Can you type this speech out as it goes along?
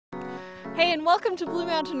Hey, and welcome to Blue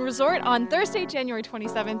Mountain Resort on Thursday, January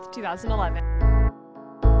 27th, 2011.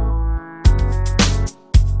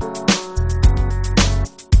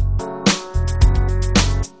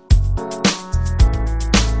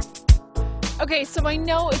 Okay, so I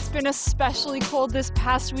know it's been especially cold this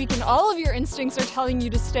past week and all of your instincts are telling you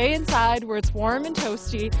to stay inside where it's warm and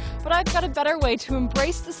toasty, but I've got a better way to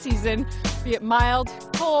embrace the season, be it mild,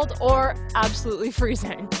 cold, or absolutely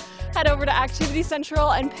freezing. Head over to Activity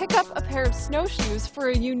Central and pick up a pair of snowshoes for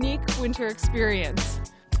a unique winter experience.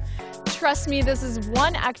 Trust me, this is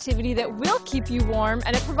one activity that will keep you warm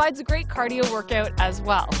and it provides a great cardio workout as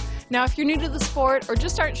well. Now, if you're new to the sport or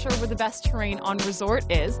just aren't sure where the best terrain on resort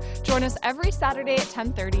is, join us every Saturday at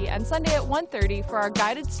 10:30 and Sunday at 1:30 for our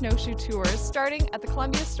guided snowshoe tours starting at the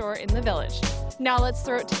Columbia store in the village. Now let's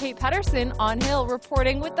throw it to Kate Pedersen on Hill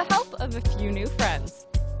reporting with the help of a few new friends.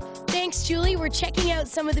 Thanks, Julie. We're checking out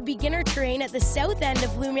some of the beginner terrain at the south end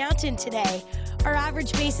of Blue Mountain today. Our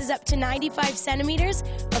average base is up to 95 centimeters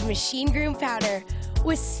of machine-groomed powder.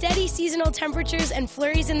 With steady seasonal temperatures and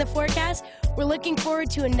flurries in the forecast, we're looking forward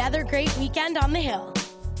to another great weekend on the hill.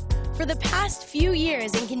 For the past few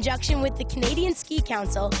years, in conjunction with the Canadian Ski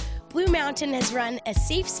Council, Blue Mountain has run a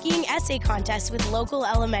safe skiing essay contest with local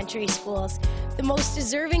elementary schools. The most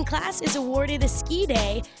deserving class is awarded a ski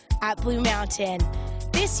day at Blue Mountain.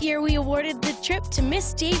 This year, we awarded the trip to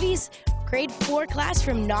Miss Davies' grade 4 class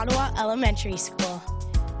from Nottawa Elementary School.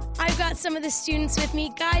 I've got some of the students with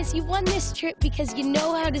me. Guys, you won this trip because you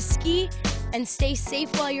know how to ski and stay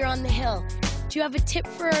safe while you're on the hill. Do you have a tip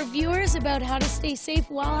for our viewers about how to stay safe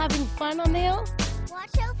while having fun on the hill?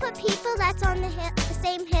 Watch out for people that's on the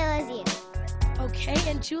same hill as you. Okay,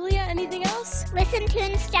 and Julia, anything else? Listen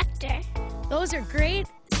to instructor. Those are great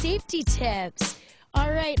safety tips. All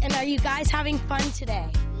right, and are you guys having fun today?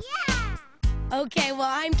 Yeah! Okay, well,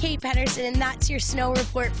 I'm Kate Pedersen, and that's your snow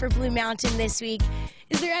report for Blue Mountain this week.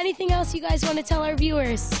 Is there anything else you guys want to tell our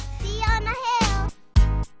viewers? See you on the hill!